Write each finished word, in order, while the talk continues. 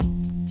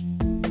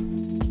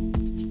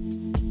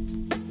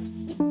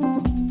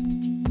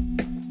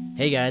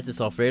Hey guys, it's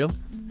Alfredo.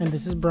 And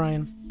this is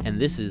Brian. And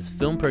this is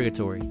Film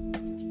Purgatory.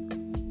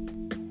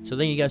 So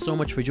thank you guys so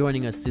much for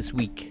joining us this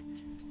week.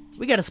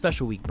 We got a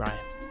special week, Brian.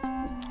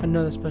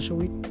 Another special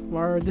week.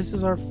 This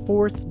is our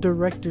 4th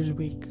Director's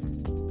Week.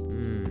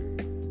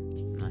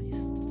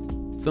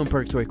 Nice. Film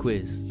Purgatory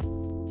quiz.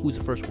 Who's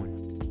the first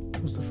one?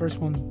 Who's the first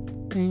one?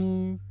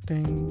 Ding,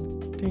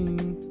 ding,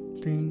 ding,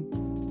 ding,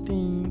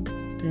 ding,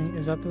 ding.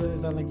 Is that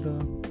like the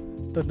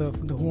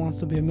Who Wants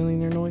to Be a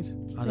Millionaire noise?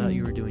 I thought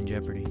you were doing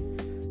Jeopardy.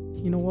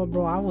 You know what,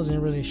 bro? I wasn't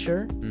really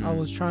sure. I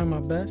was trying my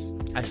best.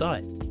 I saw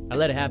it. I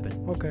let it happen.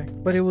 Okay,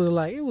 but it was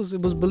like it was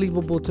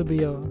believable to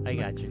be I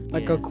got you.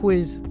 Like a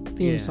quiz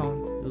theme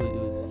song. It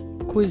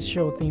was Quiz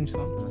show theme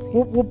song.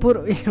 We'll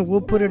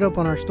put it up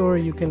on our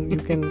story. You can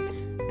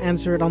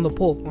answer it on the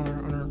poll on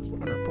our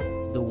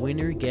poll. The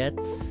winner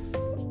gets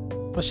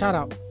a shout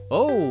out.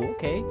 Oh,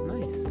 okay,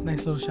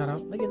 nice little shout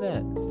out. Look at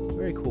that,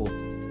 very cool.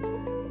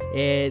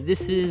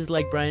 This is,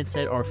 like Brian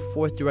said, our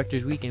 4th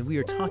Director's Week, and we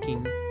are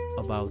talking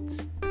about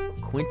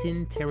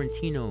Quentin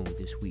Tarantino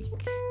this week.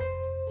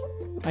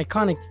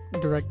 Iconic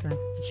director,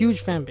 huge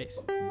fan base.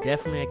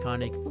 Definitely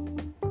iconic.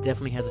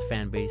 Definitely has a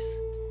fan base,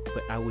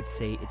 but I would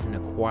say it's an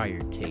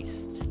acquired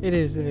taste. It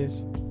is.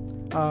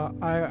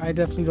 I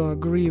definitely don't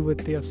agree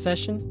with the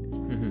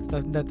obsession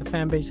that the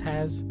fan base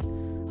has.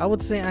 I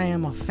would say I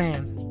am a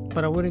fan,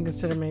 but I wouldn't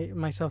consider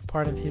myself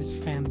part of his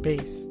fan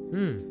base.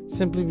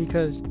 Simply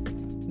because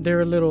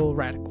they're a little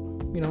radical,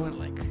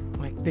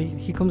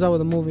 he comes out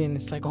with a movie and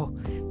it's like, oh,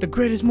 the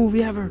greatest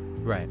movie ever,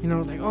 right?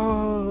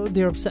 Oh,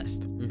 they're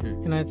obsessed.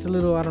 It's a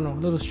little, I don't know,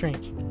 a little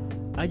strange.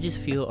 I just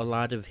feel a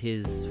lot of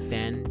his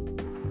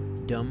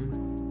fandom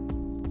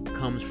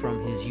comes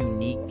from his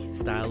unique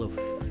style of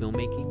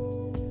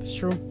filmmaking. It's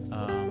true.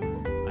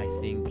 I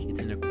think it's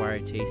an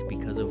acquired taste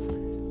because of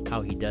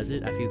how he does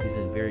it. I feel he's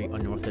a very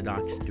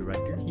unorthodox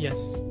director.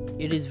 Yes.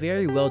 It is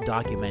very well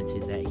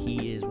documented that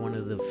he is one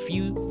of the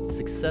few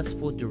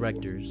successful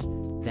directors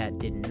that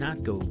did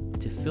not go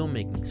to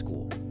filmmaking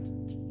school.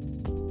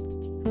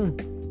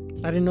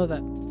 I didn't know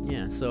that.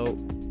 Yeah, so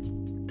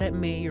that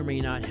may or may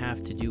not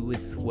have to do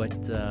with what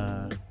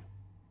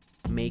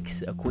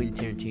makes a Quentin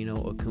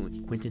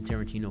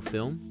Tarantino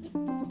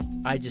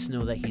film. I just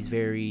know that he's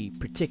very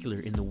particular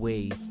in the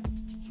way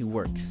he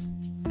works.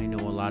 I know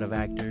a lot of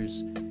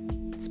actors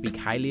speak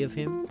highly of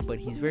him, but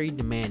he's very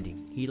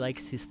demanding. He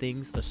likes his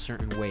things a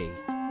certain way,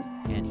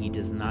 and he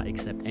does not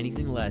accept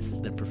anything less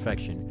than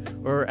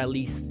perfection, or at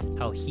least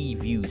how he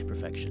views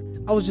perfection.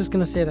 I was just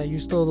going to say that. You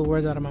stole the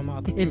words out of my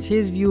mouth. It's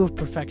his view of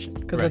perfection.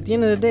 Because at the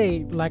end of the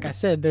day, like I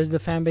said, there's the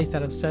fan base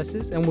that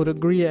obsesses and would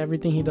agree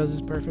everything he does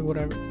is perfect,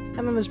 whatever. And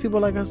then there's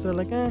people like us that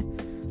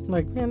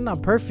are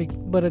not perfect.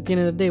 But at the end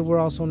of the day, we're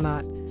also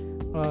not,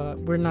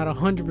 we're not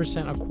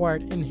 100%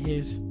 acquired in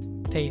his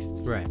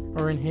taste. Right.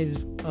 Or in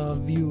his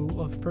view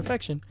of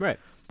perfection. Right.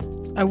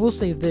 I will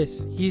say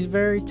this. He's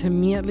very, to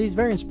me at least,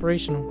 very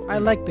inspirational. I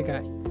like the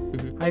guy.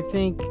 I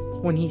think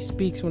when he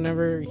speaks,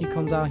 whenever he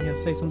comes out, he'll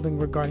say something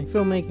regarding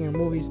filmmaking or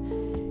movies.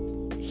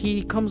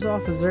 He comes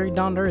off as very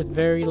down to earth,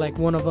 very like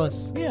one of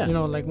us. Yeah.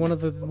 Like one of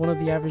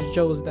the average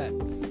Joes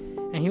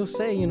and he'll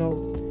say, you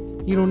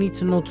don't need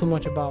to know too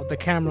much about the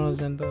cameras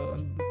and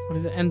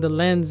the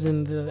lens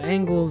and the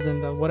angles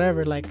and the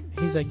whatever. Like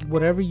he's like,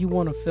 whatever you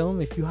want to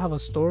film, if you have a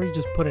story,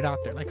 just put it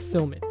out there, like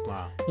film it.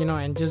 Wow.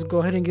 And just go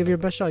ahead and give your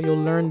best shot.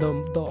 You'll learn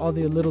all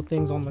the little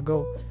things on the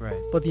go. Right.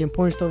 But the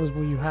important stuff is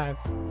what you have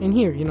in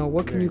here.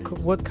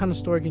 What kind of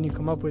story can you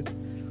come up with?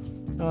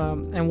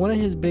 And one of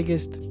his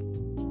biggest,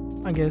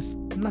 I guess,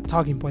 not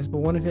talking points, but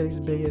one of his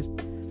biggest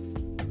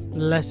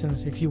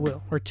lessons, if you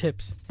will, or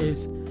tips,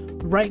 is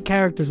write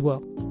characters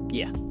well.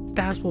 Yeah.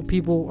 That's what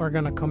people are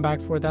gonna come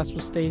back for. That's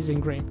what stays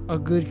ingrained. A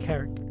good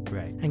character.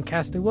 Right. And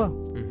cast it well.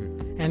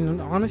 And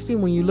honestly,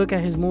 when you look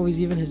at his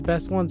movies, even his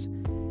best ones,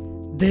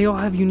 they all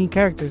have unique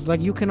characters. Like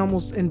you can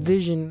almost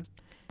envision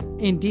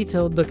in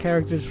detail the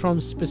characters from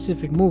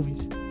specific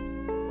movies.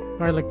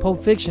 Right, like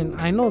Pulp Fiction,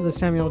 I know the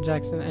Samuel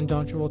Jackson and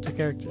John Travolta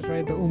characters,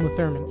 right? The Uma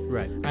Thurman.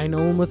 Right. I know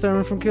Uma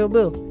Thurman from Kill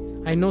Bill.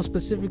 I know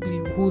specifically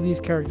who these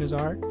characters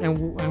are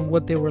and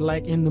what they were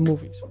like in the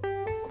movies.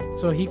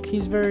 So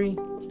he's very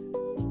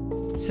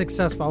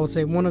successful, I would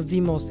say, one of the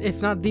most,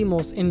 if not the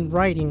most, in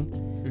writing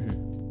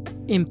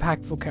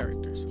impactful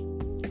characters.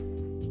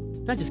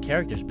 Not just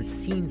characters, but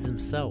scenes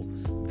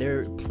themselves. There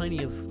are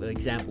plenty of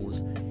examples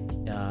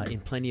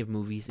in plenty of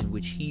movies in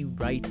which he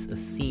writes a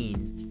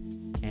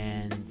scene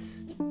and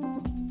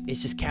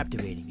it's just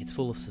captivating. It's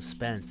full of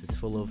suspense. It's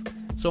full of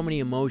so many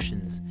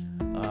emotions,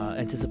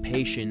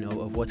 anticipation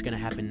of what's going to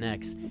happen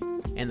next,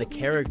 and the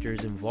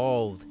characters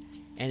involved,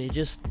 and it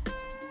just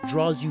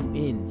draws you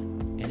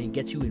in and it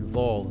gets you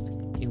involved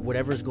in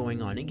whatever's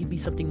going on. It could be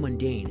something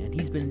mundane, and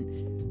he's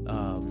been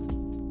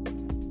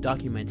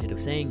documented of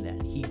saying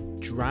that he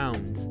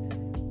drowns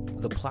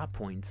the plot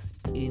points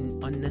in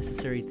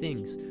unnecessary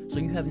things, so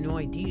you have no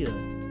idea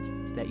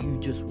that you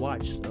just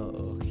watched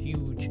a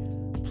huge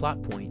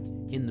plot point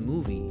in the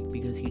movie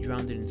because he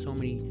drowned it in so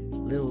many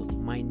little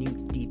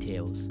minute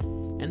details.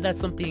 And that's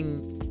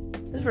something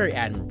that's very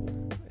admirable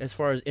as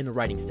far as in a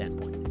writing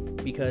standpoint.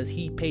 because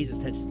he pays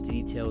attention to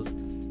details,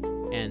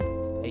 and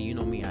hey, you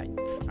know me,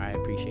 I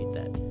appreciate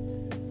that.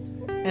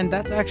 And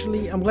that's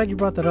actually, I'm glad you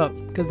brought that up,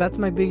 because that's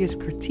my biggest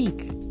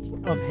critique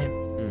of him.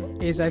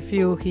 Is I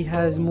feel he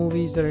has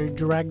movies that are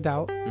dragged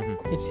out.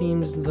 It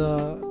seems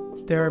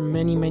there are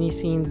many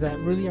scenes that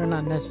really are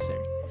not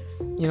necessary.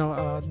 You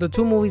know, the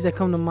two movies that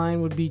come to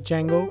mind would be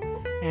Django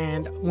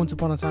and Once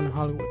Upon a Time in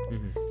Hollywood.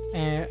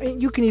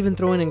 And you can even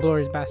throw in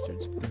Inglourious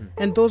Bastards.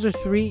 And those are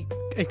three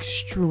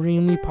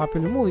extremely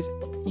popular movies.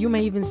 You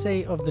may even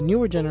say of the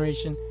newer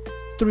generation,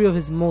 three of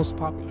his most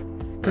popular.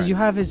 Because you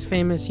have his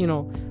famous, you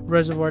know,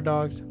 Reservoir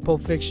Dogs,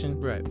 Pulp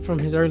Fiction from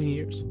his early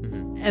years.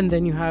 And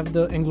then you have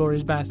the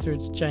Inglourious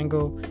Bastards,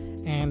 Django,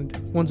 and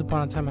Once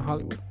Upon a Time in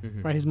Hollywood,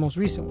 right? His most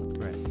recent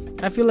one.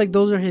 I feel like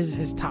those are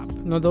his top.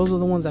 You know, those are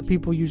the ones that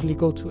people usually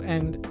go to.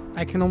 And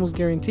I can almost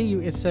guarantee you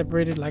it's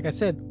separated, like I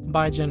said,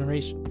 by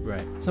generation.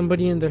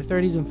 Somebody in their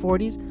 30s and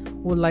 40s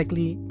will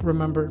likely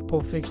remember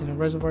Pulp Fiction and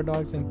Reservoir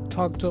Dogs and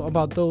talk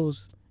about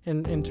those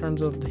in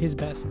terms of his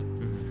best.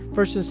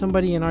 Versus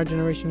somebody in our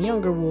generation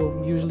younger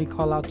will usually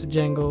call out to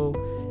Django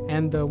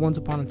and Once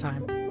Upon a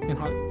Time in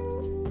Hollywood.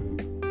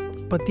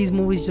 But these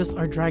movies just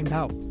are dragged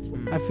out.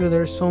 I feel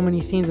there's so many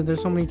scenes and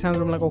there's so many times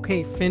where I'm like,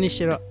 okay, finish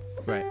it up.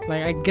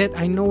 Like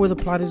I know where the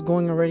plot is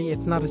going already.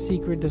 It's not a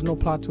secret. There's no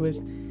plot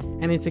twist,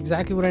 and it's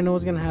exactly what I know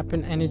is gonna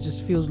happen. And it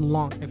just feels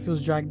long. It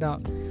feels dragged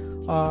out.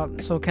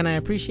 So can I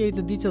appreciate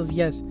the details?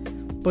 Yes,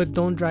 but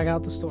don't drag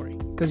out the story,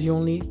 because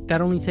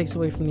that only takes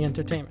away from the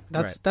entertainment.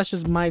 That's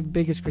just my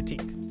biggest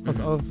critique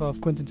of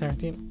Quentin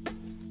Tarantino.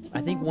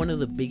 I think one of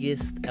the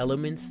biggest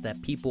elements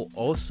that people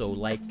also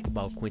like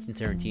about Quentin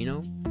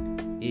Tarantino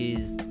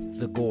is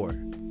the gore.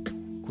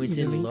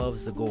 Quentin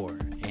loves the gore,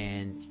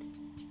 and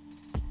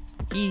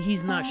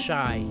he's not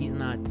shy. He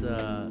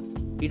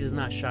does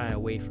not shy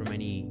away from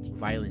any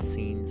violent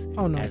scenes.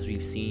 As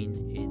we've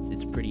seen,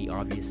 it's pretty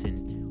obvious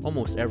in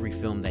almost every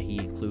film that he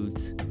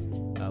includes,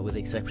 with the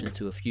exception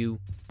to a few.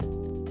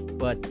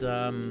 But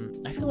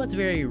I feel that's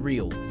very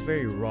real. It's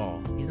very raw.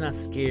 He's not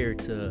scared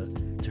to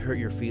hurt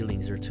your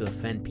feelings or to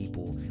offend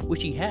people,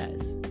 which he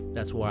has.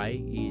 That's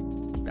why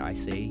I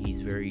say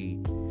he's very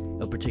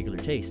a particular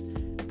taste.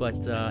 But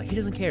he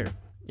doesn't care.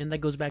 And that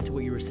goes back to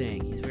what you were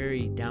saying. He's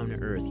very down to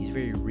earth. He's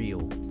very real.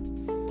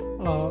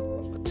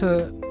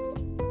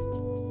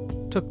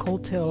 To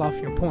coattail off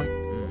your point,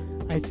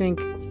 I think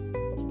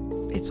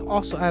it's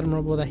also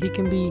admirable that he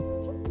can be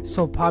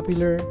so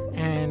popular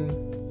and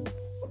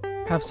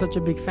have such a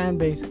big fan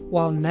base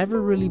while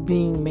never really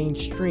being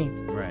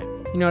mainstream.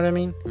 You know what I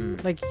mean?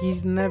 Like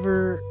he's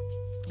never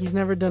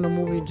done a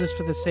movie just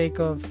for the sake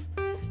of,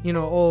 you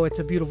know, oh, it's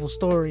a beautiful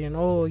story, and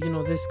oh, you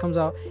know, this comes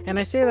out. And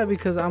I say that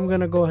because I'm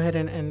gonna go ahead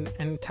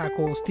and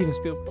tackle Steven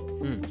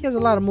Spielberg. He has a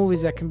lot of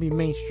movies that can be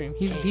mainstream.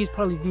 He's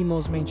probably the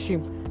most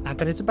mainstream. Not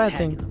that it's a bad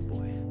thing.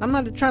 I'm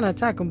not trying to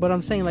attack him, but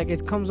I'm saying like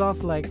it comes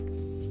off like,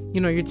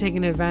 you know, you're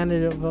taking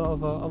advantage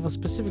of a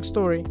specific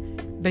story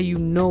that you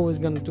know is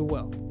gonna do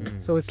well.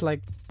 So it's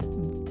like,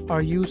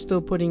 are you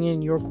still putting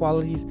in your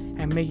qualities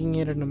and making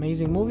it an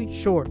amazing movie?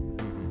 Sure.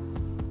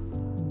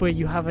 But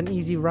you have an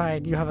easy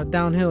ride. You have a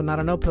downhill, not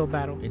an uphill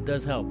battle. It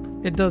does help.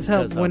 It does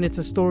help when it's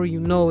a story you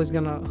know is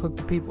going to hook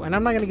the people. And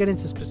I'm not going to get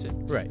into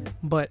specifics.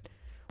 But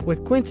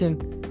with Quentin,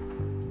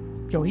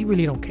 he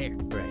really don't care.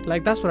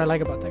 Like, that's what I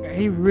like about that guy.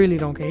 He really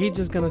don't care. He's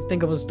just going to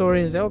think of a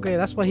story and say, okay,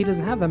 that's why he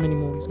doesn't have that many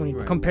movies. When he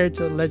compared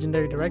to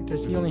legendary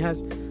directors, he only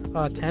has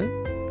 10.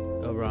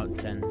 Around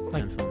 10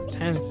 films.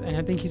 10. And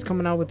I think he's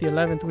coming out with the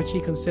 11th, which he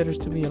considers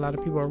to be, a lot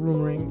of people are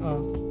rumoring.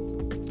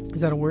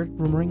 Is that a word?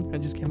 Rumoring? I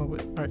just came up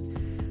with. All right.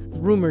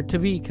 Rumored to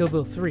be Kill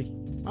Bill 3.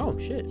 Oh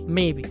shit.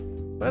 Maybe,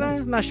 but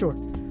I'm not sure.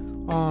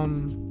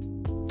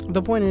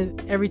 The point is,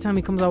 every time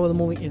he comes out with a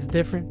movie, it's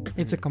different.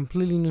 It's a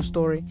completely new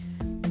story,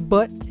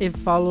 but it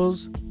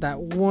follows that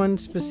one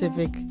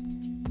specific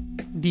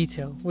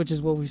detail, which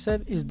is what we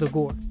said is the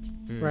gore,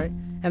 right?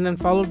 And then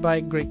followed by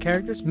great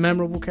characters,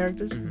 memorable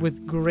characters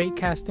with great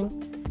casting.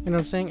 You know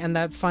what I'm saying? And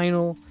that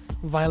final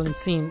violent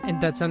scene,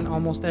 and that's in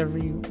almost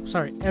every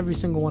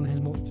single one of his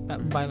movies.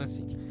 That violent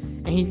scene.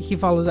 And he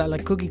follows that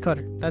like cookie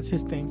cutter. That's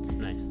his thing.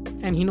 Nice.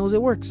 And he knows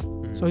it works.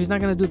 So he's not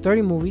going to do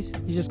 30 movies.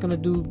 He's just going to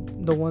do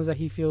the ones that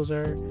he feels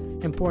are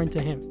important to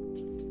him.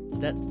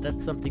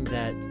 That's something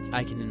that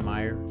I can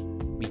admire,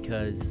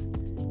 because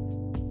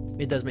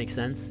it does make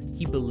sense.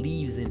 He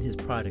believes in his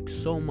product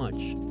so much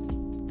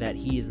that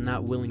he is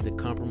not willing to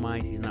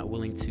compromise. He's not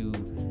willing to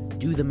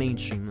do the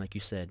mainstream, like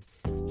you said.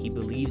 He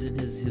believes in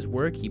his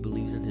work. He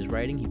believes in his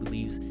writing. He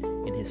believes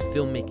in his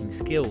filmmaking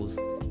skills,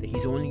 that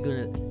he's only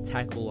going to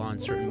tackle on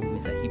certain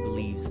movies that he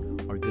believes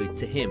are good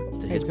to him,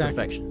 to his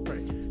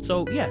perfection.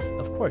 So yes,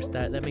 of course,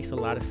 that makes a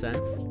lot of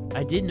sense.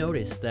 I did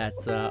notice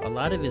that a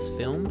lot of his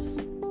films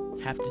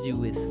have to do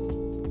with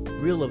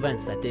real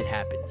events that did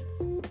happen.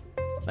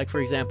 Like, for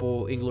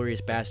example,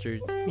 Inglourious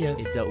Bastards. Yes.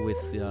 It dealt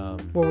with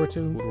World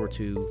War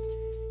II.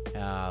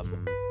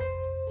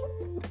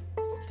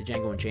 The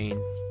Django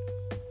Unchained,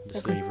 the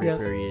slavery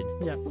period.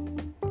 Yeah.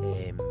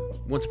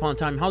 Once Upon a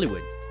Time in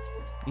Hollywood.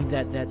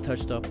 That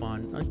touched up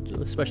on,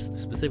 especially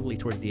specifically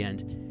towards the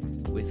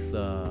end,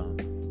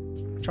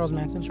 Charles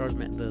Manson.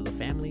 The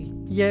family.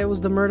 Yeah, it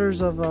was the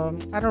murders of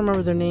I don't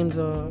remember their names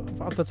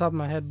off the top of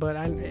my head, but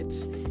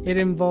it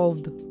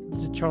involved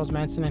Charles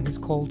Manson and his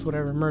cult,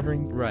 whatever,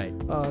 murdering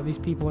these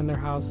people in their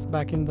house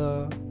back in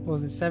the, what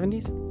was it,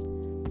 70s?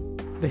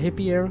 The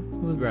hippie era.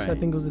 I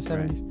think it was the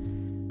 70s.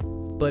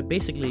 Right. But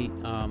basically,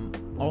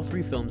 all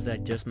three films that I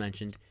just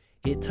mentioned,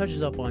 it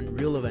touches up on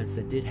real events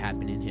that did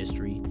happen in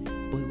history,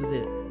 but with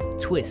a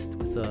twist,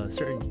 with a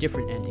certain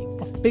different ending.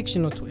 A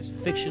fictional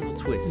twist.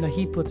 That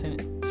he puts in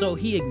it. So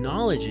he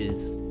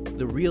acknowledges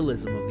the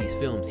realism of these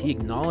films. He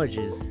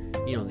acknowledges,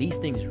 these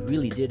things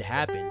really did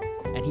happen,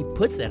 and he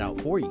puts that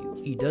out for you.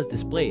 He does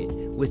display it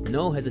with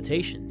no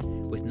hesitation,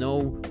 with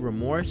no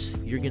remorse.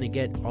 You're gonna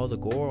get all the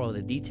gore, all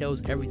the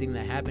details, everything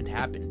that happened.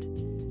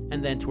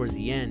 And then towards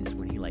the end is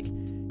when he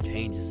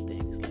changes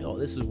things. Like, oh,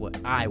 this is what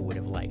I would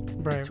have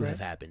liked to have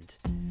happened.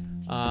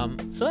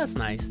 So that's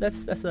nice.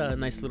 That's a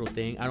nice little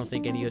thing. I don't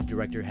think any other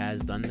director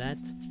has done that.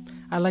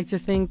 I like to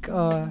think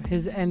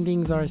his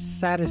endings are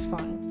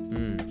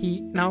satisfying.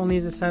 He not only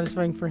is it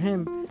satisfying for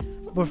him,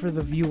 but for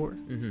the viewer.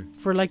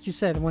 For, like you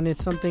said, when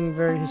it's something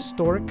very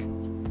historic,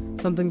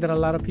 something that a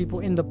lot of people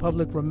in the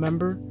public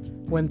remember,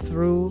 went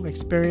through,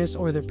 experienced,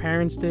 or their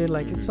parents did.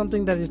 It's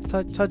something that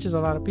touches a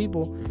lot of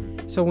people.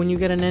 So when you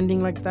get an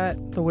ending like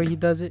that, the way he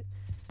does it,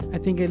 I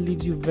think it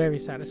leaves you very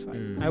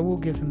satisfied. I will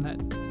give him that.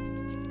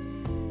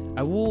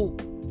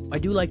 I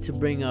do like to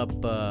bring up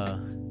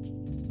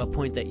a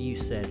point that you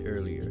said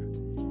earlier,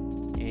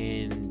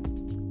 and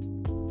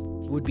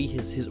would be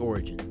his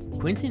origin.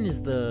 Quentin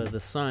is the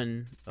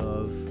son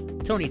of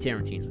Tony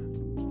Tarantino.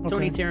 Okay.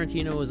 Tony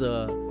Tarantino is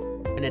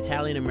an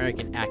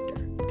Italian-American actor.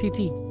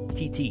 TT.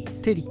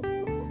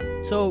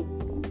 So,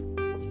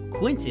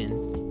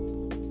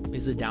 Quentin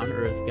is a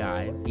down-to-earth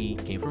guy. He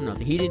came from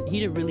nothing. He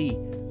didn't really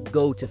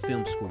go to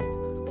film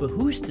school. But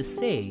who's to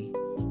say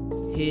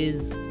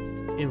his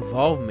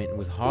involvement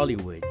with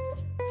Hollywood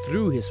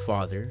through his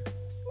father,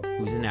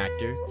 who's an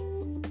actor,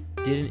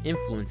 didn't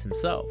influence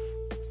himself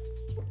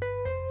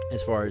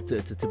as far as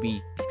to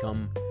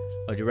become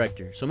a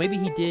director. So maybe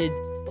he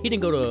didn't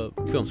go to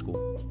film school,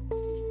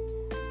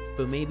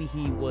 but maybe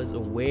he was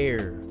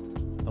aware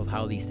of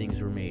how these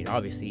things were made.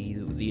 Obviously,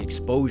 the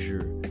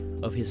exposure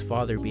of his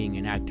father being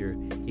an actor,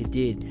 it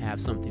did have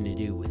something to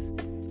do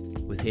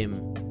with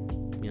him,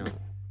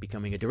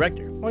 becoming a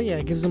director. Oh yeah,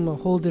 it gives him a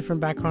whole different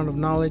background of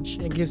knowledge.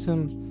 It gives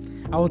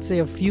him, I would say,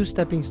 a few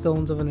stepping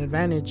stones of an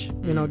advantage,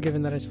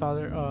 given that his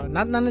father,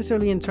 not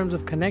necessarily in terms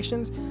of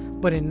connections,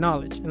 but in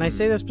knowledge. And I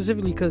say that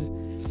specifically because,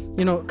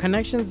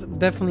 connections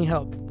definitely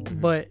help.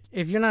 But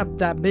if you're not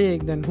that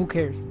big, then who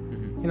cares?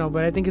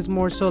 But I think it's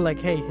more so like,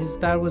 hey, his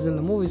dad was in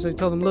the movie, so he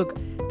told him, look,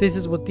 this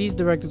is what these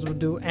directors would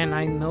do, and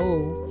I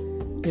know,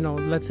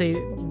 let's say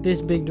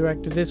this big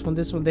director, this one,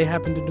 they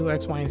happen to do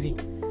X, Y, and Z.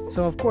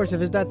 So of course, if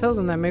his dad tells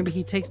him that, maybe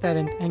he takes that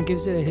and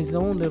gives it his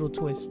own little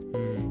twist.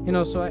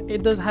 So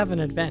it does have an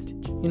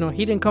advantage.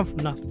 He didn't come from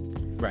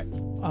nothing. Right.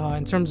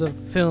 In terms of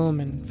film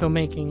and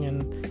filmmaking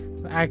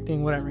and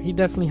acting, whatever, he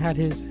definitely had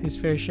his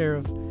fair share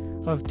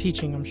of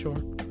teaching, I'm sure,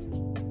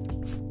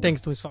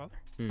 thanks to his father.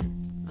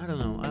 I don't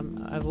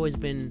know. I've always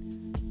been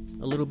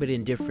a little bit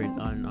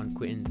indifferent on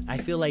Quentin. I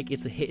feel like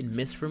it's a hit and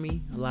miss for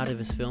me. A lot of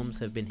his films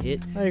have been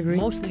hit. I agree.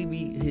 Mostly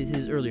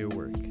his earlier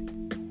work.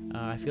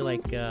 I feel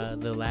like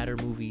the latter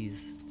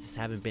movies just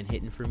haven't been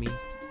hitting for me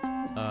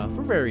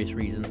for various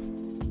reasons.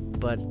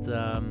 But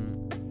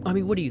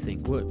what do you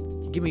think?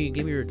 Give me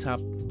your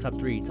top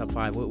 3, top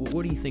 5.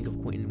 What do you think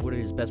of Quentin? What are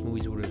his best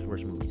movies? What are his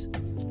worst movies,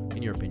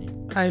 in your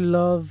opinion? I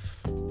love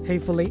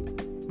Hateful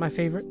Eight, my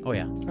favorite. Oh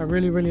yeah. I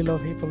really, really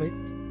love Hateful Eight.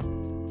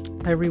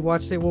 I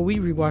rewatched it. Well, we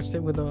rewatched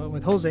it with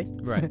Jose.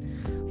 Right.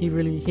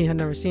 He had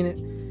never seen it,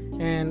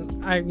 and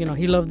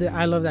he loved it.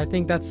 I loved it. I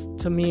think that's,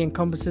 to me,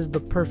 encompasses the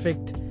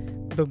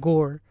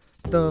gore,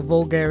 the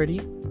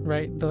vulgarity,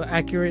 right? The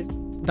accurate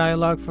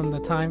dialogue from the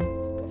time.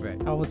 Right.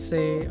 I would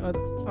say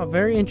a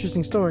very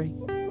interesting story.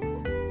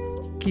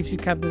 Keeps you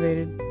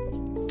captivated.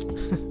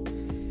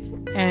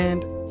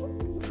 And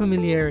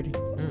familiarity.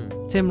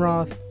 Tim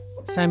Roth,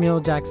 Samuel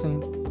L.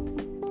 Jackson,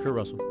 Kurt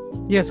Russell.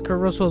 Yes, Kurt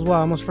Russell as well.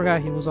 I almost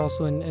forgot he was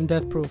also in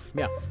Death Proof.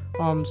 Yeah.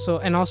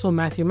 And also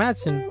Matthew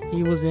Madsen.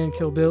 He was in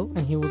Kill Bill,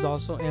 and he was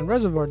also in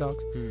Reservoir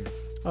Dogs.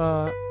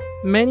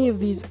 Many of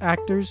these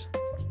actors,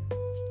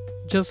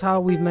 just how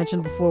we've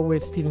mentioned before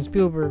with Steven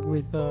Spielberg,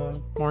 with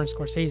Martin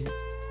Scorsese,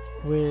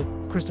 with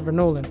Christopher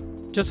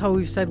Nolan, just how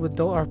we've said with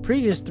our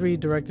previous 3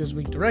 Directors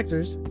Week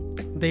directors,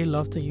 they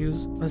love to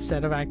use a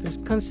set of actors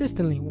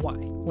consistently. Why?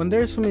 When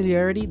there's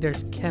familiarity,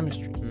 there's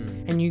chemistry,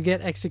 and you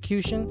get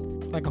execution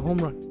like a home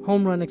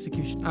run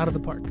execution out of the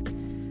park.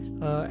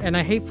 And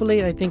Hateful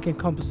Eight, I think,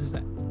 encompasses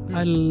that.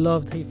 I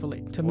loved Hateful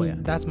Eight. To me,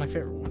 that's my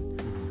favorite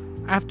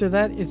one. After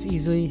that, it's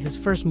easily his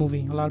first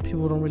movie. A lot of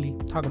people don't really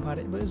talk about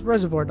it, but it's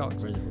Reservoir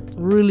Dogs.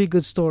 Really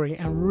good story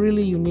and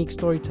really unique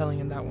storytelling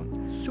in that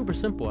one. Super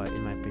simple,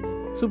 in my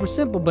opinion. Super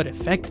simple, but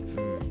effective. You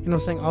know what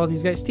I'm saying? All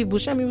these guys. Steve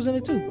Buscemi was in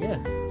it too. Yeah.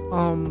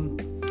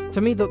 To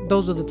me,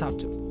 those are the top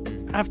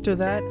 2. After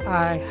that,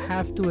 I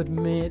have to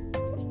admit,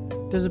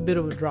 there's a bit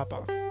of a drop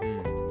off.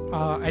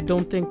 I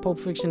don't think Pulp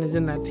Fiction is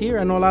in that tier.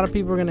 I know a lot of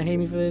people are gonna hate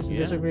me for this and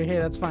disagree. Hey,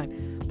 that's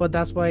fine, but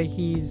that's why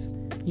he's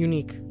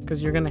unique,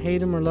 because you're gonna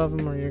hate him or love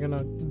him, or you're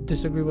gonna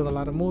disagree with a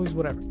lot of movies,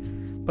 whatever.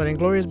 But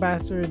Inglourious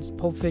Bastards,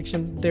 Pulp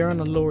Fiction, they're on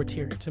a lower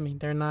tier to me.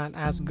 They're not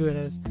as good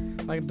as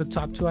like the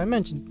top two I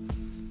mentioned.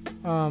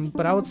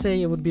 But I would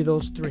say it would be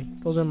those three.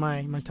 Those are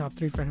my top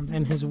three for him.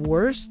 And his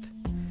worst,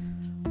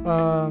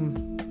 I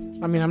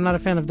mean, I'm not a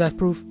fan of Death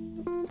Proof.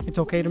 It's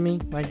okay to me.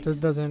 Like,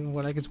 just doesn't,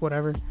 like, it's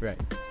whatever. Right.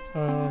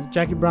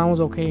 Jackie Brown was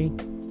okay.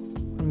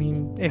 I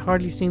mean, it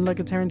hardly seemed like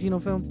a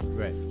Tarantino film.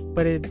 Right.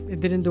 But it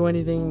didn't do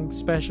anything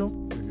special.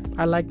 Mm-hmm.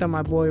 I like that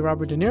my boy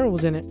Robert De Niro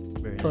was in it.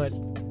 Very but,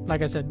 nice.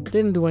 like I said,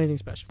 didn't do anything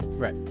special.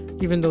 Right.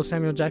 Even though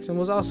Samuel Jackson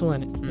was also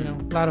in it. You know,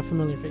 a lot of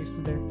familiar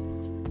faces there.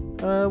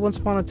 Once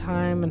Upon a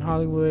Time in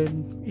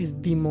Hollywood is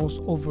the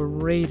most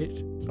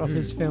overrated of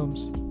his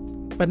films.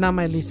 But not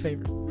my least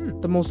favorite.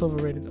 The most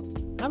overrated, though.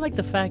 I like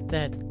the fact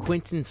that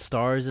Quentin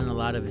stars in a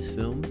lot of his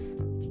films.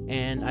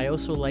 And I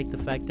also like the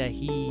fact that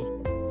he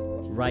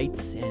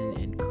writes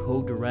and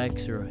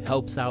co-directs or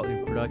helps out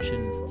in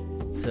productions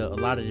to a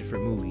lot of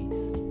different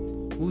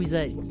movies. Movies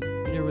that you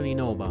didn't really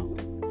know about.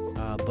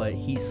 But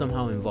he's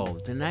somehow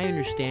involved. And I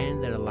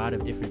understand that a lot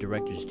of different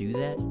directors do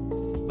that.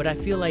 But I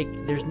feel like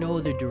there's no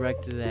other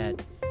director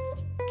that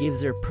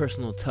gives their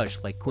personal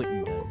touch like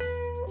Quentin does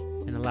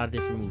in a lot of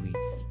different movies.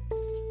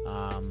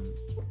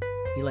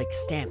 He like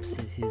stamps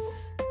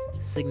his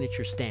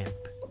signature stamp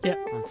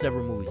on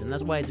several movies, and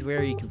that's why it's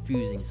very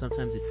confusing.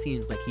 Sometimes it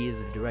seems like he is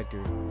a director.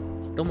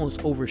 It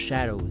almost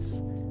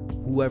overshadows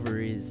whoever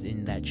is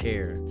in that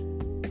chair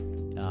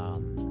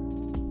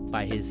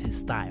by his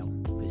style,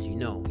 because you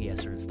know he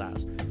has certain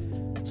styles.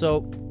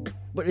 So,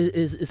 but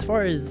as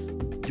far as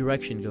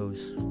direction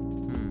goes,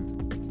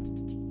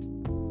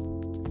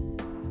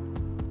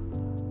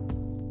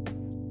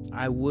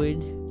 I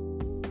would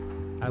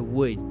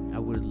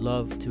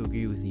love to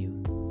agree with you.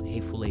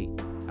 Hateful Eight.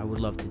 I would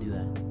love to do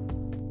that,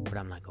 but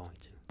I'm not going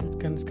to.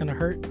 It's gonna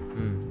hurt.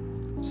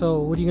 So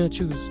what are you gonna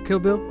choose? Kill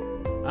Bill?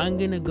 I'm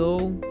gonna go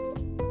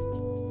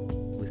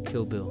with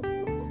Kill Bill.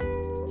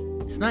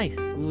 It's nice.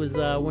 It was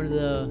one of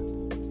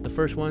the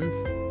first ones.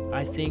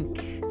 I think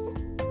it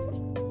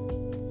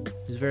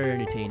was very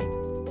entertaining.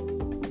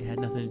 It had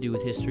nothing to do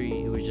with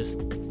history. It was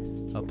just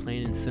a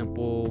plain and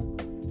simple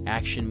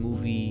action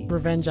movie.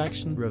 Revenge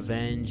action.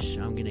 Revenge.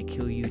 I'm gonna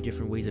kill you.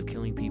 Different ways of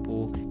killing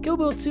people. Kill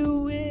Bill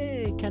 2,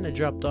 it kind of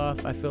dropped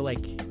off. I feel like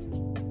a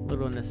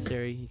little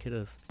unnecessary. You could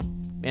have,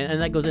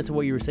 and that goes into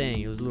what you were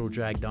saying. It was a little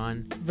dragged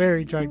on.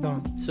 Very dragged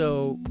on.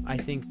 So I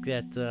think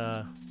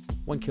that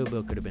one Kill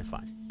Bill could have been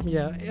fine.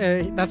 Yeah,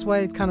 that's why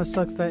it kind of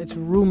sucks that it's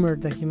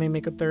rumored that he may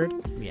make a third.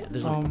 Yeah,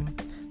 there's no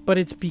point. But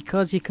it's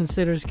because he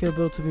considers Kill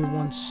Bill to be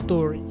one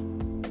story.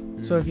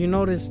 So if you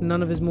notice,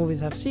 none of his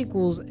movies have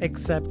sequels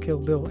except Kill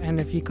Bill.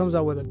 And if he comes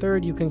out with a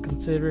third, you can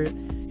consider it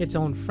its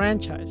own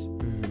franchise,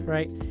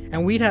 right?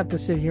 And we'd have to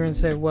sit here and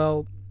say,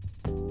 well,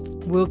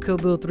 will Kill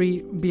Bill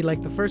 3 be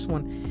like the first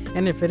one?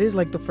 And if it is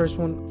like the first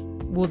one,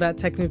 will that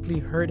technically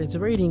hurt its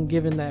rating,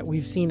 given that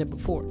we've seen it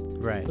before?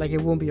 Right. Like, it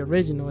won't be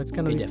original. It's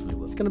gonna definitely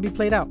will. It's gonna be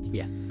played out.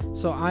 Yeah.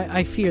 So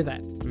I fear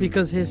that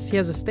because he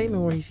has a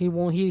statement where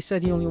he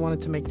said he only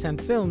wanted to make 10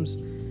 films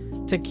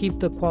to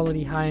keep the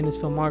quality high in his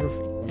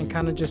filmography. And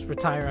kind of just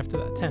retire after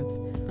that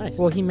 10th. Nice.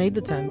 Well, he made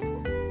the 10th.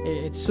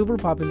 It's super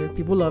popular.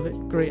 People love it.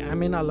 Great. I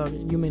may not love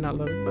it. You may not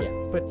love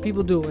it. But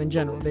people do in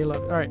general. They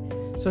love it. All right.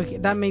 So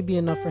that may be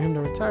enough for him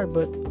to retire.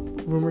 But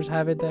rumors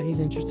have it that he's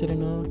interested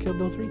in Kill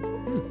Bill 3.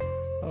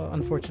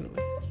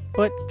 Unfortunately.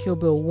 But Kill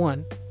Bill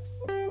 1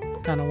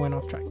 kind of went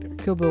off track there.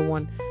 Kill Bill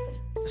 1,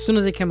 as soon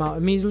as it came out,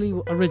 immediately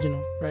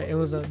original, right? It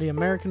was the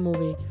American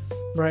movie,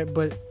 right?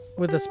 But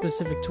with a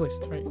specific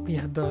twist, right? We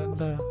had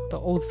the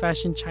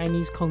old-fashioned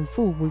Chinese kung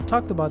fu. We've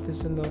talked about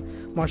this in the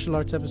martial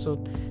arts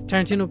episode.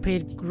 Tarantino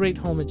paid great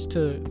homage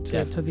to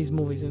these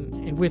movies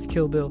and with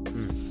Kill Bill.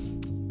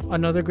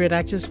 Another great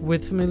actress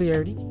with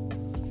familiarity,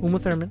 Uma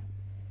Thurman,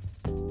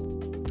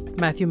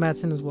 Matthew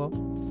Madsen as well.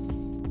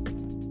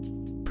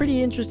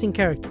 Pretty interesting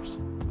characters.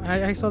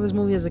 I saw this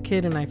movie as a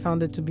kid and I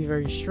found it to be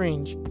very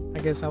strange. I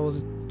guess I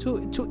was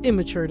too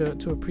immature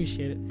to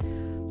appreciate it.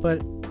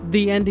 But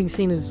the ending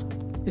scene is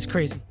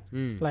crazy.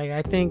 Like,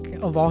 I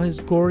think of all his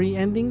gory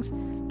endings,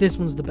 this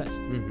one's the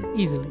best,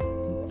 easily.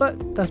 But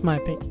that's my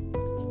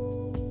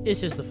opinion.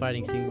 It's just the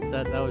fighting scenes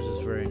that was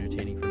just very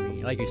entertaining for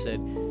me. Like you said,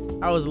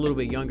 I was a little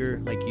bit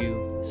younger, like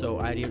you, so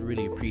I didn't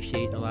really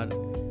appreciate a lot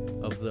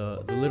of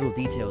the little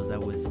details that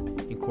was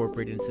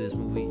incorporated into this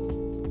movie.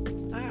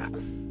 I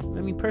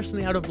mean,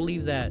 personally, I don't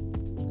believe that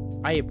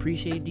I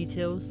appreciate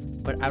details,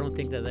 but I don't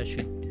think that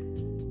should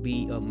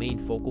be a main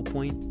focal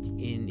point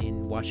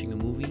in watching a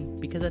movie,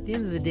 because at the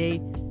end of the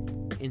day,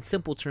 in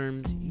simple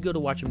terms, you go to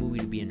watch a movie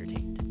to be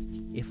entertained.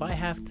 If I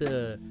have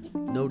to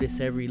notice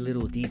every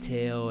little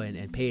detail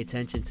and pay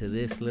attention to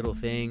this little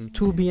thing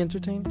to be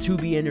entertained,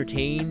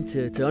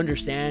 to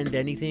understand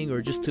anything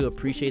or just to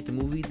appreciate the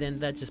movie, then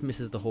that just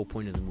misses the whole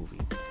point of the movie.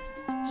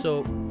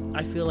 So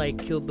I feel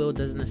like Kill Bill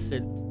doesn't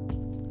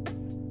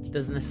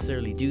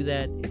necessarily do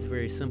that. It's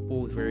very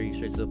simple. It's very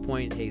straight to the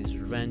point. Hey, this is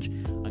revenge.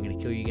 I'm gonna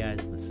kill you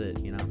guys. That's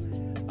it, you know.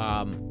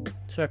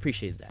 So I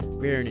appreciated that.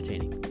 Very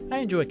entertaining. I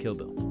enjoy Kill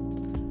Bill.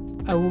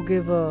 I will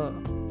give a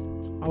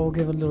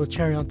little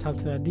cherry on top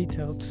to that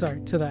detail.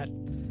 Sorry, to that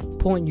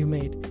point you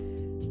made.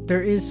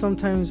 There is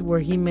sometimes where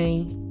he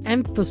may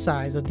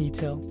emphasize a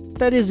detail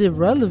that is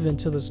irrelevant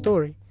to the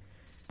story,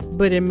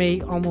 but it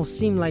may almost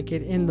seem like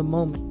it in the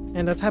moment.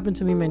 And that's happened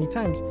to me many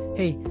times.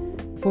 Hey,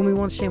 fool me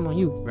once, shame on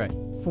you. Right.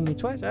 Fool me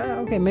twice.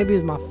 Okay, maybe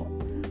it's my fault.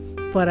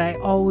 But I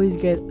always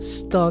get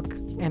stuck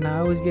and I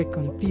always get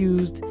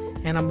confused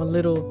and I'm a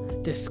little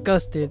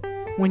disgusted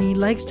when he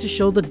likes to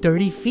show the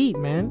dirty feet,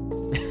 man.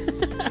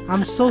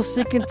 I'm so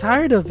sick and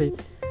tired of it.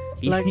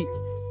 Like,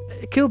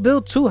 Kill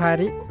Bill 2 had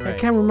it. Right. I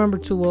can't remember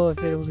too well if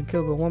it was in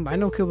Kill Bill 1, but I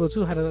know Kill Bill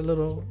 2 had a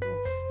little,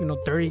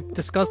 dirty,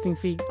 disgusting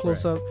feet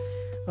close up.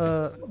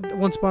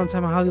 Once Upon a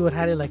Time in Hollywood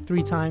had it like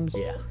 3 times.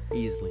 Yeah,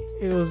 easily.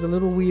 It was a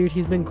little weird.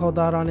 He's been called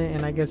out on it,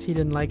 and I guess he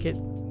didn't like it.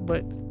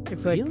 But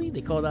it's like, really,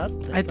 they called out.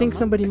 I think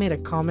somebody made a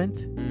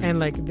comment, and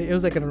like it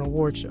was like at an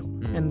award show,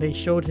 and they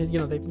showed his,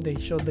 they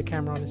showed the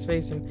camera on his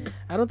face, and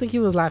I don't think he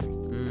was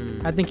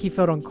laughing. I think he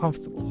felt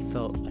uncomfortable. He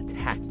felt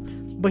attacked.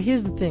 But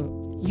here's the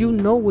thing: you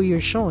know what you're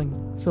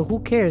showing, so who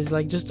cares?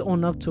 Like, just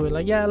own up to it.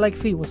 Like, yeah, I like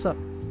feet. What's up?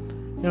 You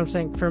know what I'm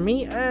saying? For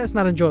me, it's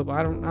not enjoyable.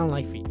 I don't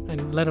like feet,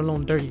 and let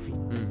alone dirty feet.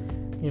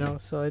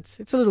 So it's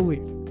a little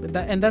weird.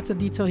 But that's a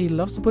detail he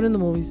loves to put in the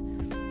movies,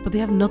 but they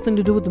have nothing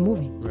to do with the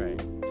movie. Right.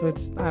 So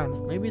it's, I don't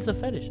know. Maybe it's a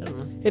fetish. I don't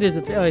know. It is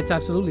it's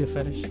absolutely a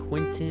fetish.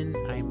 Quentin,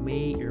 I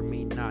may or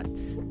may not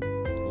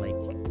like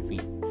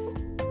feet.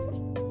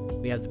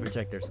 We have to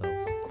protect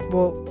ourselves.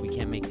 Well, we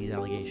can't make these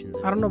allegations.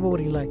 I don't know about what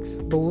he likes,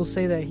 but we'll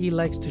say that he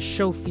likes to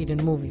show feet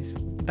in movies.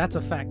 That's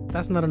a fact.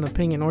 That's not an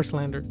opinion or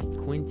slander.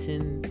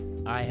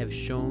 Quentin, I have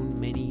shown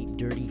many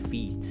dirty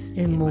feet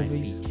in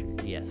movies.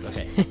 Yes,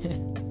 okay.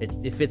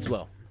 It fits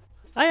well.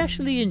 I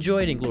actually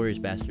enjoyed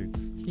Inglourious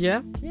Bastards.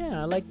 Yeah?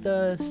 Yeah, I like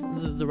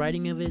the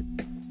writing of it.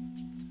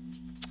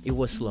 It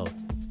was slow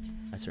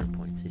at certain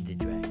points. It did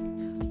drag.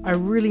 I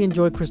really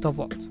enjoyed Christoph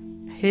Waltz.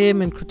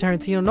 Him and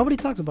Tarantino, nobody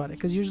talks about it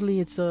because usually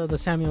it's the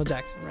Samuel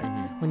Jackson, right?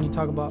 Mm-hmm. When you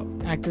talk about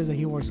actors that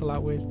he works a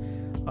lot with.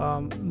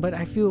 But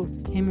I feel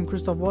him and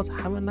Christoph Waltz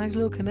have a nice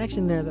little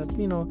connection there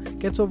that,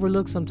 gets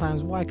overlooked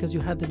sometimes. Why? Because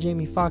you had the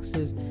Jamie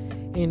Foxxes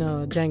in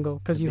Django.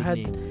 Because you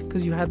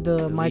had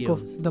the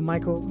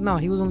Michael. No,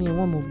 he was only in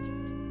one movie.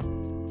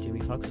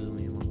 Jamie Foxx was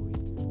only in one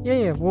movie.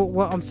 Yeah. Well,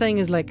 what I'm saying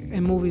is like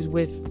in movies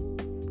with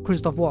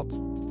Christoph Waltz.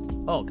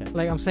 Oh, okay.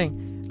 Like I'm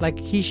saying, like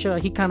he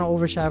kind of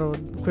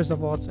overshadowed Christoph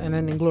Waltz, and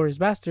then in Inglourious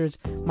Bastards,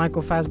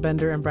 Michael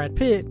Fassbender and Brad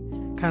Pitt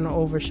kind of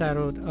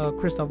overshadowed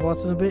Christoph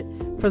Waltz a bit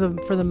for the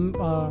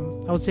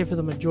I would say for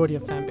the majority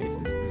of fan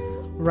bases.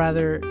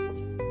 Rather,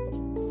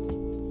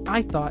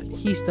 I thought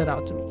he stood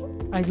out to me.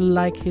 I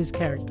like his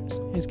characters.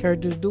 His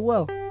characters do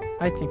well.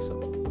 I think so.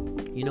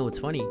 You know, it's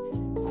funny.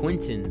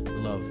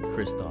 Quentin loved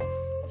Christoph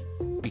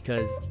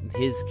because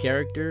his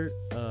character,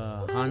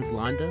 Hans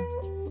Landa,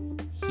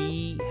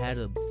 he had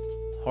a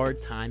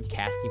hard time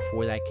casting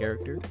for that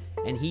character,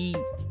 and he,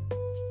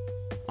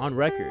 on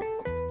record,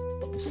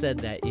 said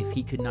that if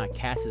he could not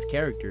cast his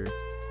character,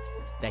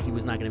 that he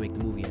was not going to make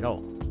the movie at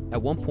all.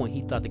 At one point,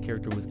 he thought the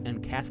character was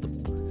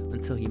uncastable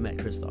until he met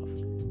Christoph.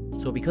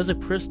 So because of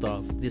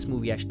Christoph, this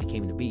movie actually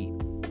came to be.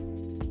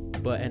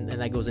 But and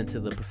that goes into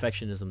the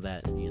perfectionism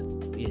that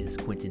is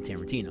Quentin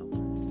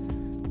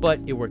Tarantino. But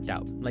it worked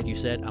out. Like you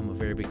said, I'm a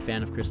very big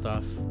fan of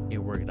Christoph. It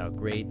worked out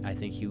great. I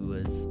think he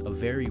was a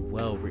very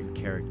well-written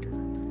character.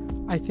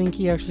 I think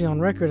he actually, on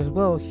record as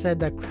well, said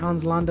that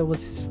Hans Landa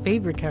was his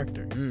favorite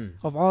character.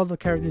 Of all the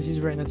characters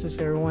he's written, that's his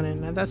favorite one.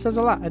 And that says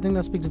a lot. I think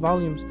that speaks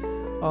volumes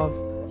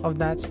of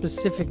that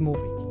specific movie.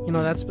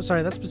 That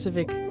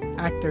specific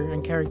actor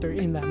and character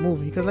in that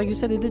movie. Because like you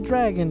said, it did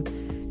drag. And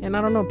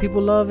I don't know,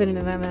 people love it.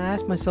 And I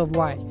asked myself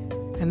why.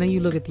 And then you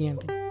look at the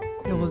ending.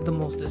 It was the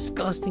most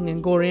disgusting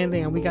and gory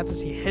ending, and we got to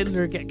see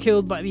Hitler get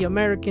killed by the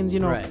Americans.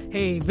 Right.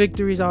 Hey,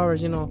 victory's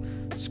ours.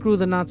 Screw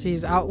the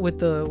Nazis, out with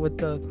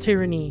the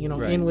tyranny.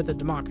 Right. In with the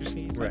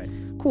democracy. Right.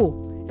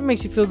 Cool. It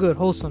makes you feel good,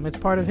 wholesome. It's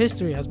part of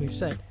history, as we've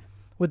said,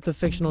 with the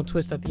fictional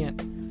twist at the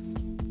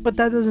end. But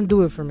that doesn't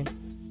do it for me.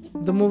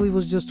 The movie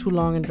was just too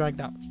long and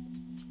dragged out.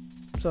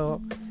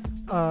 So,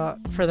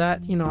 for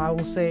that, I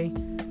will say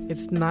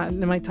it's not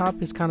in my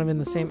top. It's kind of in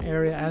the same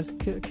area as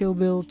Kill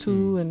Bill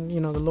 2 and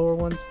the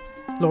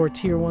lower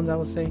tier ones, I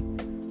would say.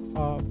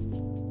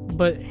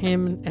 But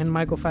him and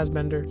Michael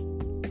Fassbender,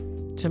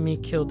 to me,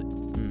 killed it.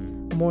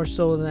 More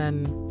so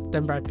than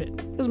Brad Pitt.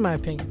 This is my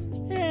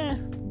opinion. Yeah.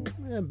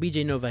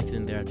 BJ Novak's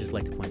in there. I'd just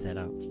like to point that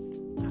out.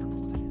 I don't know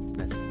what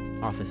that is.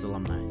 That's Office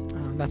alumni.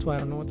 That's why I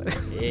don't know what that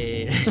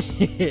is.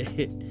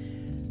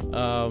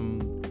 Yeah.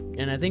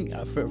 And I think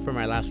for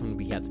my last one,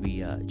 we have to be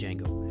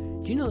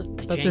Django. Do you know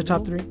that's Django? Your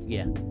top 3?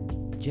 Yeah.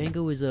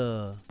 Django is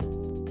a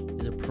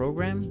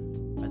program,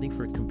 I think,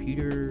 for a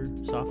computer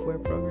software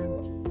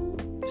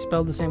program.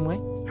 Spelled the same way?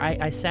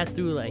 I sat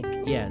through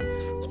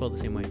it's spelled the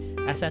same way.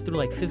 I sat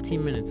through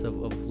 15 minutes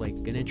of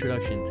an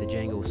introduction to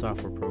Django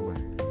software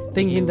program.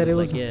 Thinking that it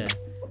was...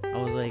 I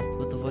was like,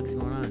 what the fuck fuck is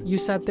going on? You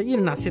sat there. You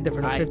did not sit there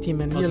for 15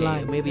 minutes. You're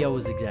lying. Maybe I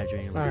was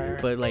exaggerating a little bit,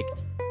 right. but like,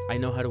 I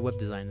know how to web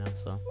design now,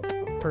 so.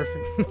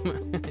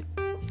 Perfect.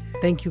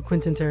 Thank you,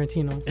 Quentin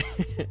Tarantino.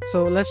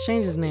 So let's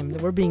change his name.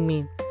 We're being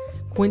mean.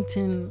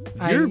 Quentin.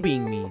 You're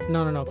being mean.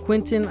 No.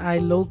 Quentin, I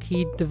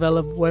low-key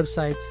develop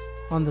websites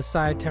on the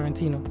side.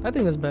 Tarantino. I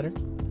think that's better.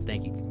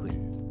 Thank you,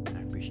 Quentin.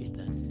 I appreciate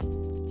that.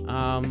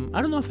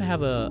 I don't know if I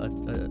have a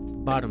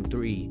bottom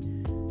three.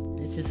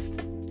 It's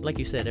just like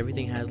you said,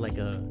 everything has like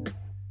a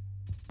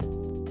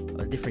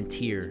different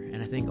tier,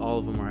 and I think all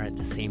of them are at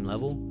the same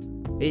level.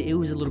 It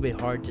was a little bit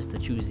hard just to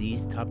choose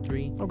these top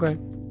three. Okay.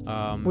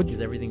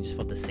 Because everything just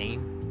felt the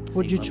same.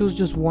 Would you choose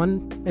just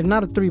one? If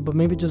not a three, but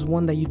maybe just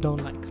one that you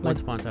don't like.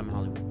 Once Upon a Time in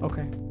Hollywood.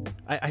 Okay.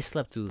 I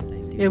slept through the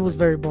thing, dude. It was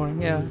very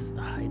boring, yeah.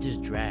 It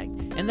just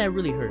dragged. And that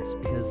really hurts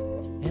because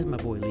it has my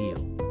boy Leo.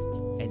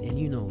 And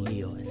you know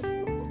Leo is...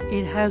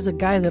 It has a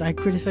guy that I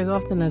criticize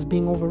often as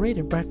being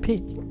overrated, Brad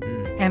Pitt.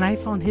 And I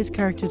found his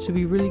character to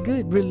be really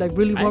good.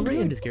 Really well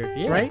written. His character,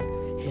 yeah. Right?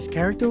 His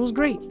character was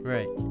great.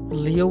 Right.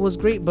 Leo was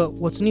great, but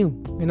what's new?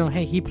 You know,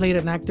 hey, he played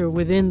an actor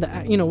within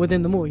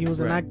the movie. He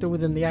was an actor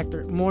within the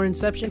actor. More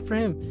Inception for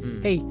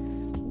him. Hey,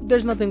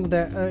 there's nothing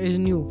that is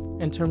new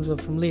in terms of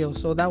from Leo,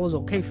 so that was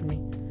okay for me.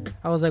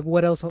 I was like,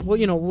 what else?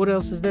 Well, what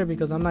else is there?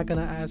 Because I'm not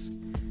gonna ask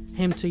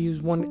him to use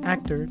one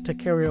actor to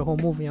carry a whole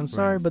movie. I'm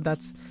sorry, but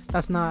that's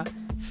not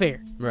fair.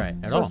 Right.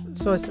 At all.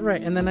 So it's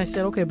right. And then I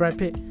said, okay, Brad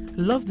Pitt,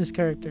 love this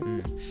character.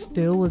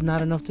 Still was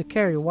not enough to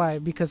carry. Why?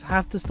 Because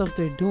half the stuff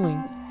they're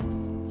doing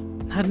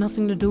had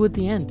nothing to do with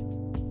the end.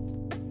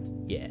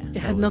 Yeah. It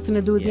had nothing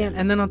to do with the end.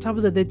 And then on top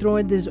of that, they throw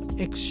in this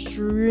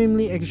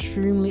extremely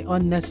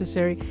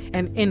unnecessary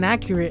and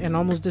inaccurate and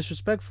almost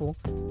disrespectful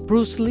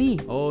Bruce Lee.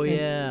 Oh,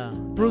 yeah.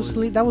 Bruce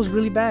Lee, that was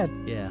really bad.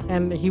 Yeah.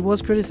 And he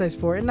was criticized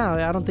for it. Now,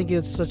 I don't think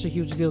it's such a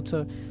huge deal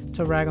to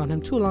rag on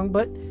him too long,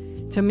 but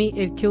to me,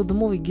 it killed the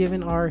movie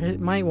given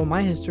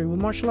my history with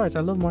martial arts. I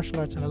love martial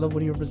arts and I love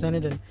what he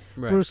represented, and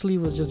Bruce Lee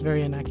was just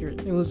very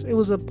inaccurate. It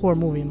was a poor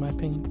movie in my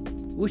opinion.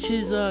 Which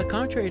is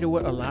contrary to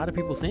what a lot of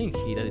people think.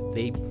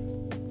 They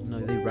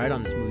write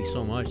on this movie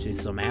so much.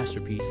 It's a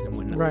masterpiece and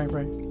whatnot.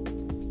 Right.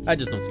 I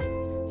just don't see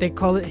it. They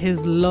call it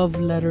his love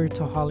letter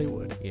to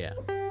Hollywood. Yeah.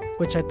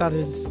 Which I thought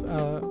is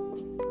a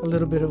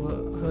little bit of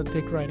a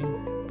dick writing.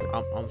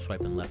 I'm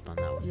swiping left on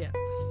that one. Yeah.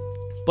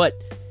 But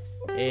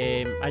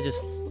I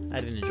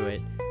didn't enjoy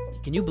it.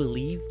 Can you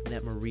believe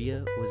that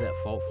Maria was at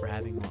fault for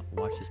having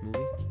watched this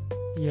movie?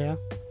 Yeah.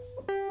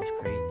 It's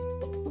crazy.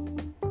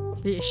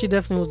 She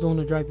definitely was the one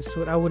who dragged us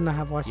to it. I would not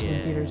have watched it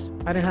in theaters.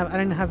 I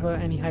didn't have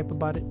any hype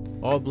about it.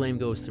 All blame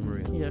goes to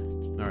Maria. Yeah.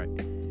 All right.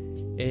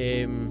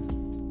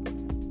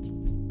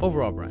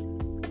 Overall,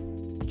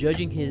 Brian,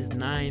 judging his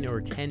 9 or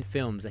 10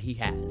 films that he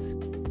has,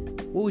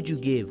 what would you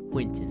give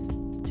Quentin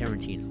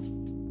Tarantino?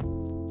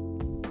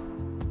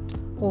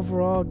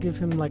 Overall, I'll give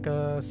him like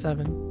a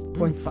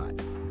 7.5.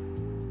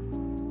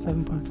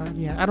 7.5.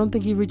 Yeah. I don't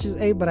think he reaches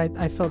 8, but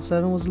I felt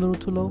 7 was a little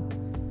too low,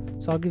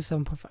 so I'll give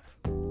 7.5.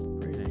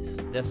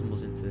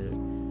 Decimals into it.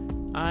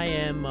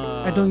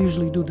 I don't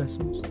usually do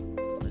decimals.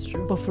 That's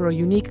true. But for a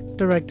unique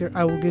director,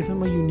 I will give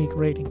him a unique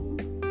rating.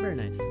 Very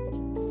nice.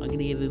 I'm gonna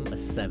give him a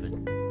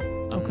 7.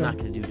 I'm not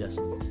gonna do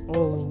decimals.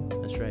 Oh.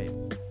 That's right.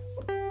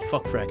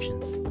 Fuck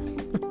fractions.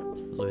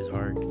 It's always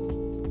hard.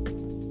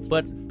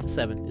 But a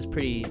 7 is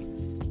pretty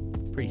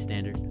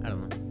standard. I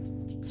don't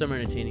know. Some are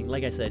entertaining.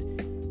 Like I said,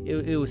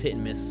 it was hit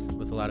and miss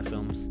with a lot of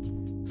films.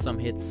 Some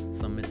hits,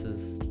 some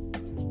misses.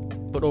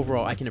 But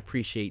overall, I can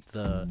appreciate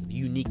the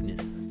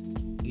uniqueness.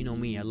 You know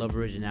me, I love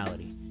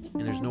originality.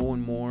 And there's no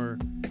one more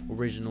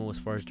original as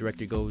far as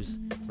director goes,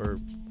 or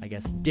I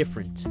guess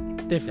different.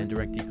 than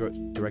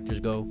directors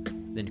go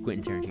than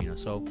Quentin Tarantino.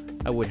 So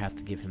I would have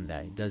to give him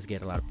that. He does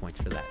get a lot of points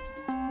for that.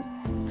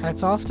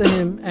 Hats off to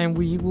him, and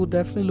we will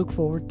definitely look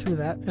forward to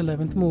that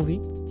 11th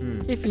movie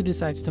if he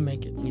decides to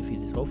make it.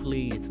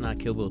 Hopefully it's not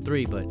Kill Bill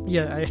 3, but...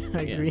 Yeah, I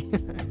agree.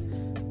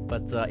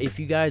 But if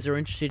you guys are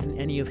interested in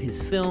any of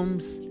his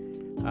films...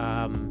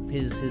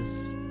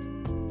 his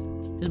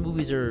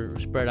movies are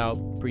spread out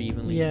pretty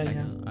evenly. Yeah.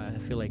 I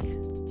feel like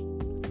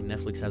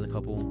Netflix has a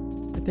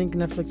couple. I think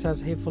Netflix has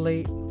Hateful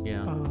Eight.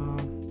 Yeah.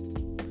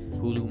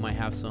 Hulu might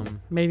have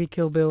some. Maybe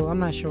Kill Bill. I'm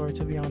not sure,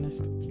 to be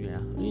honest. Yeah.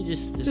 You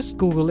just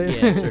Google it.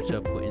 Yeah, search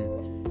up Quentin.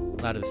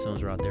 A lot of his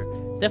films are out there.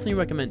 Definitely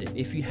recommend it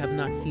if you have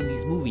not seen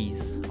these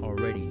movies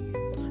already.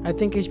 I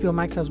think HBO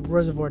Max has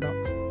Reservoir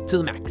Dogs. To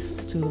the max.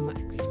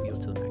 HBO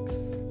to the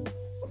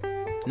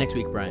max. Next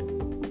week, Brian.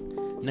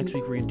 Next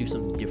week we're gonna do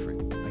something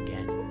different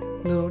again.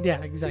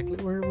 Yeah, exactly.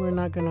 We're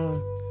not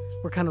gonna.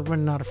 We're kind of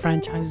running out of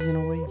franchises in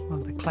a way,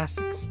 of the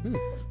classics.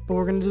 But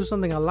we're gonna do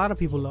something a lot of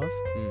people love.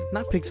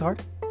 Not Pixar,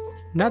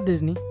 not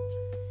Disney,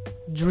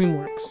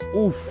 DreamWorks.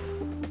 Oof.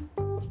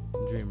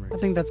 DreamWorks. I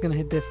think that's gonna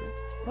hit different.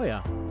 Oh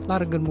yeah. A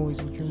lot of good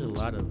movies with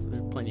DreamWorks.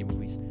 There's plenty of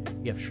movies.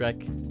 You have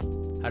Shrek,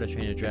 How to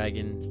Train a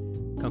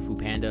Dragon, Kung Fu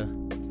Panda.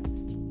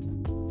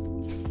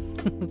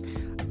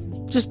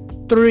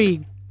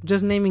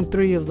 Just naming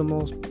 3 of the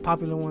most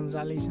popular ones,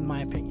 at least in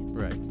my opinion.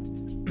 Right.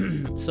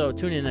 So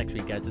tune in next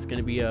week, guys. It's going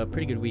to be a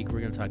pretty good week.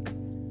 We're going to talk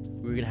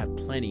we're gonna have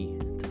plenty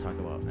to talk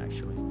about.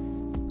 Actually,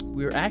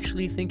 we're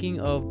actually thinking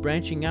of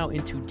branching out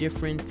into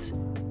different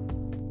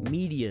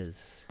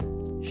medias,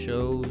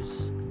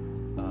 shows,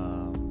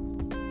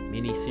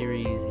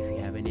 miniseries. If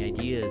you have any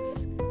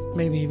ideas,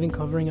 maybe even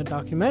covering a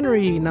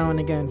documentary now and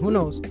again. Who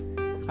knows?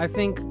 I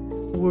think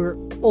we're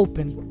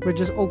open. We're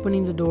just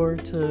opening the door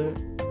to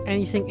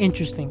anything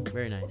interesting.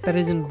 Very nice. That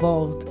is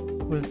involved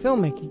with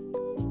filmmaking,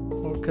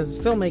 because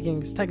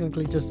filmmaking is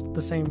technically just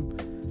the same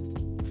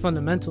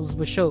fundamentals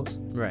with shows.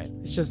 Right.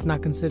 It's just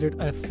not considered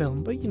a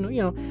film, but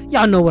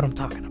y'all know what I'm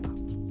talking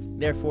about.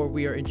 Therefore,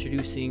 we are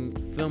introducing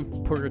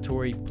Film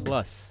Purgatory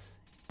Plus,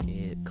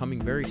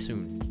 coming very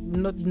soon.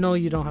 No,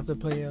 you don't have to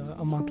pay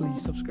a monthly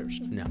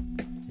subscription. No,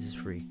 this is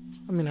free.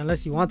 I mean,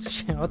 unless you want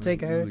to, I'll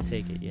take it. We would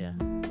take it, yeah.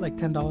 Like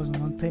 $10 a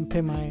month.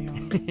 Pay my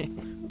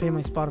pay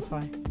my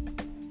Spotify.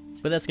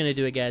 But that's gonna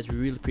do it, guys. We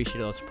really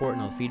appreciate all the support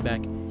and all the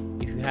feedback.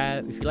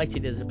 If you like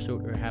today's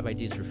episode or have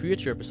ideas for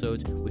future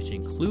episodes, which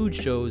include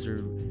shows or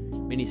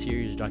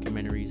miniseries,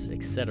 documentaries,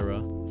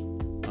 etc.,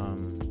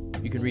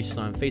 you can reach us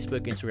on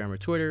Facebook, Instagram, or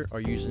Twitter.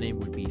 Our username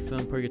would be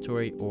Film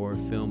Purgatory or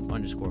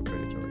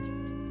Film_Purgatory.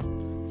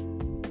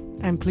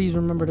 And please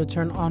remember to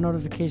turn all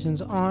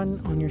notifications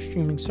on your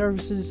streaming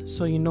services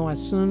so you know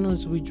as soon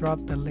as we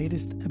drop the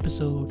latest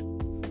episode.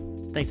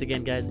 Thanks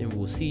again, guys, and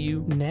we'll see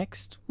you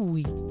next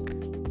week.